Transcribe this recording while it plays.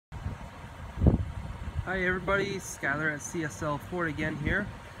Hi everybody, Skyler at CSL Ford again here.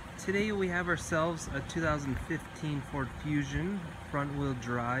 Today we have ourselves a 2015 Ford Fusion front-wheel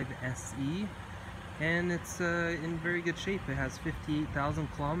drive SE, and it's in very good shape. It has 58,000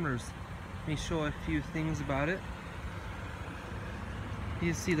 kilometers. Let me show a few things about it.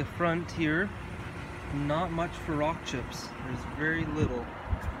 You see the front here, not much for rock chips. There's very little.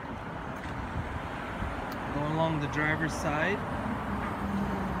 Going along the driver's side,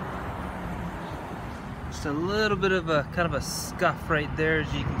 just a little bit of a kind of a scuff right there,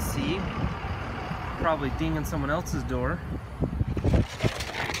 as you can see. Probably dinging someone else's door.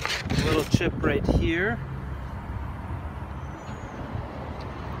 A little chip right here.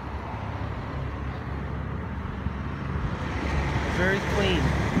 Very clean.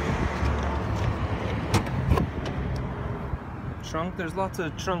 Trunk, there's lots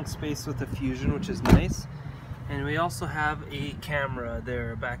of trunk space with the Fusion, which is nice. And we also have a camera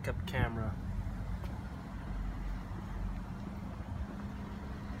there, a backup camera.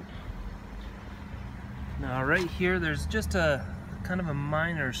 Now right here there's just a kind of a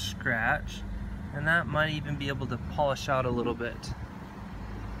minor scratch, and that might even be able to polish out a little bit.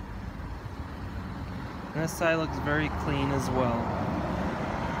 And this side looks very clean as well.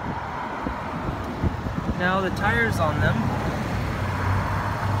 Now the tires on them,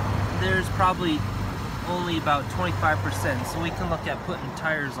 there's probably only about 25%, so we can look at putting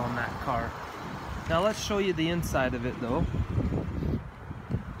tires on that car. Now let's show you the inside of it though.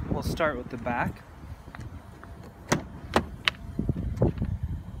 We'll start with the back.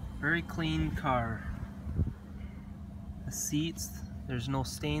 Very clean car. The seats, there's no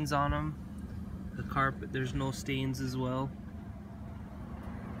stains on them. The carpet, there's no stains as well.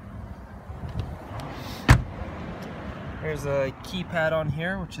 There's a keypad on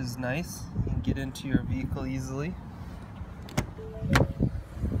here, which is nice. You can get into your vehicle easily.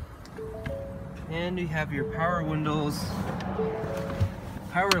 And you have your power windows,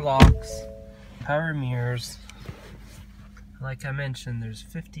 power locks, power mirrors. Like I mentioned, there's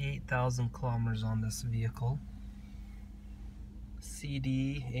 58,000 kilometers on this vehicle.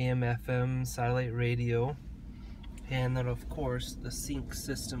 CD, AM, FM, satellite radio, and then of course the sync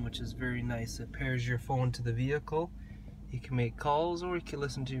system, which is very nice. It pairs your phone to the vehicle. You can make calls or you can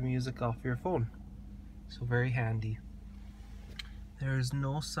listen to your music off your phone. So very handy. There's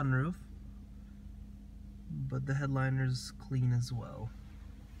no sunroof, but the headliner's clean as well.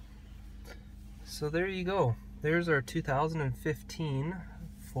 So there you go. There's our 2015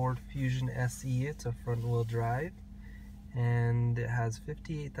 Ford Fusion SE. It's a front-wheel drive, and it has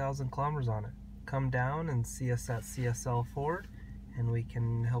 58,000 kilometers on it. Come down and see us at CSL Ford, and we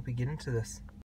can help you get into this.